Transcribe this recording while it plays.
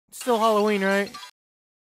Still Halloween, right?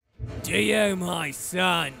 Dio, my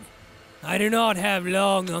son, I do not have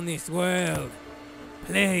long on this world.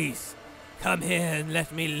 Please, come here and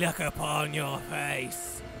let me look upon your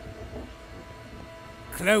face.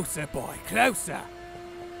 Closer, boy, closer.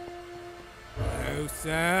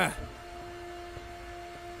 Closer.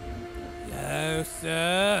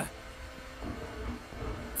 Closer.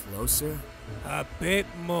 Closer? A bit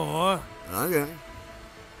more. Okay.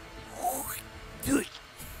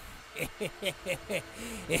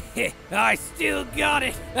 I still got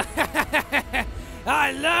it.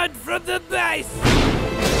 I learned from the base.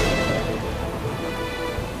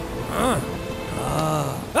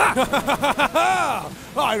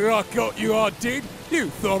 I got you, I did. You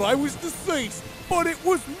thought I was deceased, but it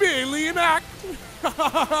was merely an act.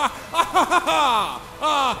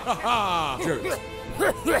 Jerks.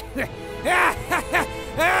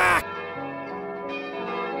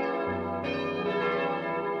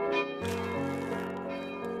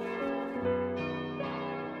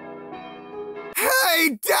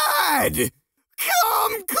 Hey, Dad!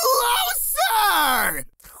 Come closer!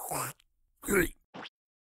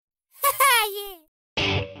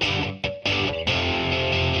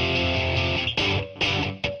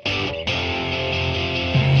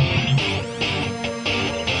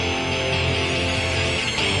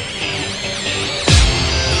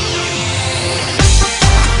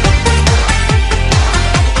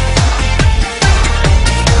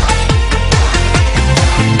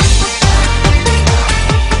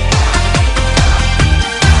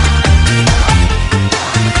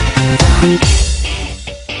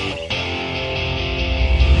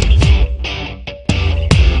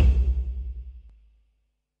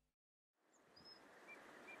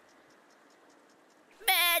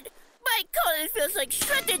 Feels like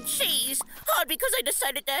shredded cheese, all because I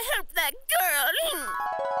decided to help that girl.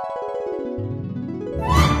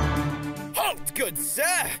 Halt, good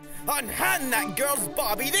sir! Unhand that girl's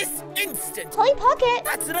Barbie this instant! Polly Pocket!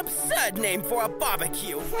 That's an absurd name for a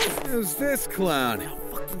barbecue! Who's this clown? I'll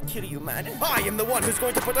fucking kill you, man. I am the one who's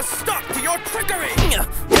going to put a stop to your trickery!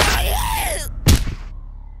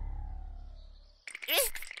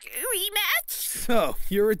 Rematch? So,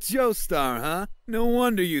 you're a Joestar, huh? No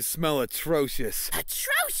wonder you smell atrocious.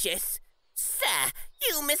 Atrocious? Sir,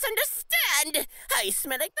 you misunderstand. I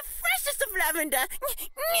smell like the freshest of lavender.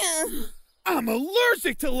 I'm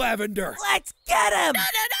allergic to lavender! Let's get him! No,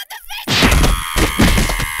 not the face!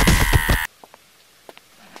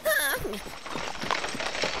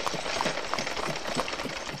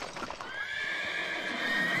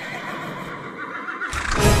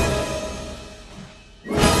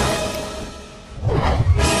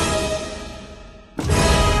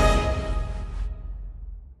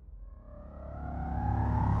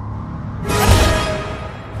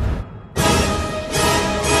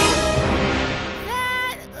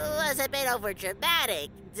 Over dramatic,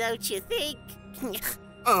 don't you think?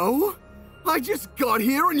 Oh? I just got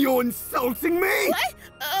here and you're insulting me? What?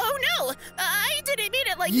 Oh no! I didn't mean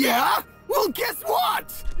it like yeah? that! Well, guess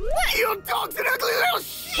what? What? Your dog's an ugly little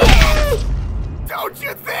shit! Don't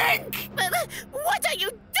you think? What are you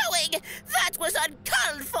doing? That was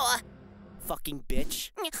uncalled for! Fucking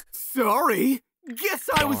bitch. Sorry. Guess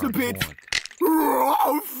I was a bit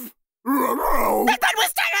rough. That one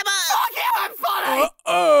was terrible! Fuck you, I'm funny!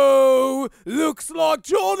 Uh-oh! Looks like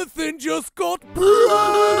Jonathan just got pranked!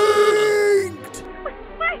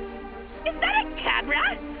 What? Is that a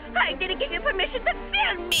camera? I didn't give you permission to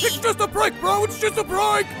film me! It's just a prank, bro! It's just a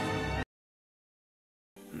prank!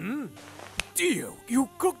 Dio, you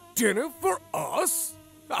cooked dinner for us?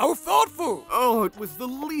 How thoughtful! Oh, it was the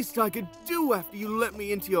least I could do after you let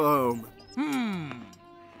me into your home.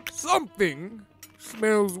 Something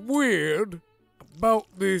smells weird about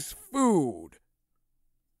this food.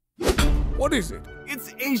 What is it?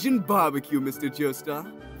 It's Asian barbecue, Mr. Joestar.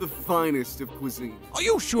 The finest of cuisine. Are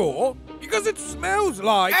you sure? Because it smells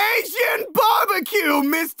like Asian barbecue,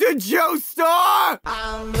 Mr. Joestar!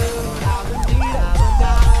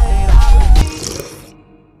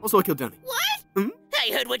 Also, I killed Danny. What?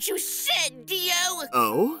 I heard what you said, Dio!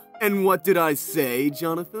 Oh? And what did I say,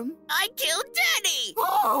 Jonathan? I killed Danny!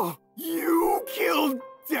 Oh! You killed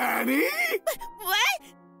Danny? What?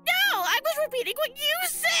 No, I was repeating what you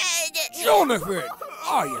said! Jonathan!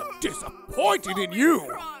 I am disappointed in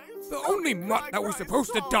you! The only mutt that was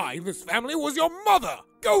supposed to die in this family was your mother!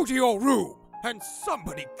 Go to your room, and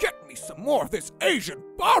somebody get me some more of this Asian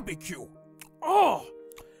barbecue! Oh!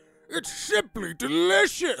 It's simply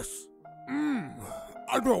delicious!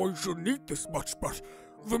 I know I shouldn't eat this much, but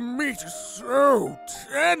the meat is so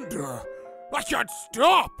tender! I can't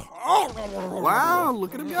stop! Wow,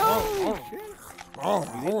 look at him go!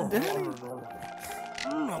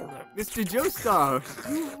 Mr. Joestar,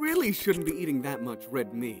 you really shouldn't be eating that much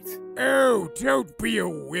red meat. Oh, don't be a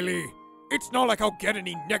willy. It's not like I'll get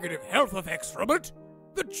any negative health effects from it.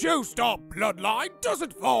 The Joestar bloodline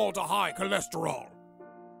doesn't fall to high cholesterol.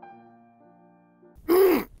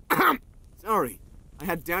 Sorry, I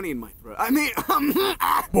had Danny in my throat.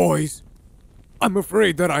 Boys, I'm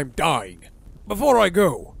afraid that I'm dying. Before I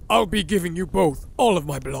go, I'll be giving you both all of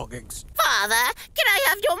my belongings. Father, can I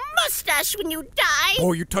have your mustache when you die?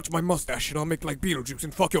 Or you touch my mustache and I'll make like Beetlejuice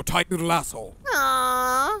and fuck your tight little asshole.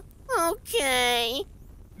 Aww, okay.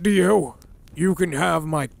 Dio, you can have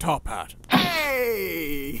my top hat.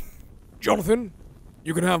 Hey! Jonathan,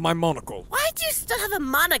 you can have my monocle. Why do you still have a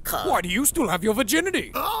monocle? Why do you still have your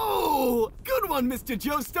virginity? Oh! Good one, Mr.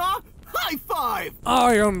 Joestar! High five!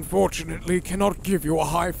 I unfortunately cannot give you a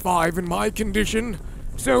high five in my condition,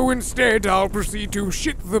 so instead I'll proceed to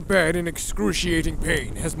shit the bed in excruciating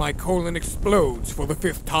pain as my colon explodes for the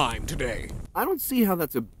 5th time today. I don't see how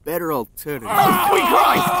that's a better alternative. Oh, sweet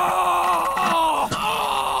Christ!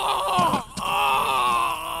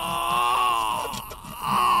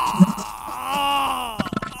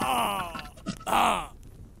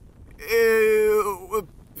 Ew,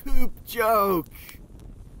 a poop joke.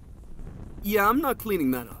 Yeah, I'm not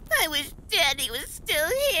cleaning that up. I wish Daddy was still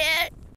here.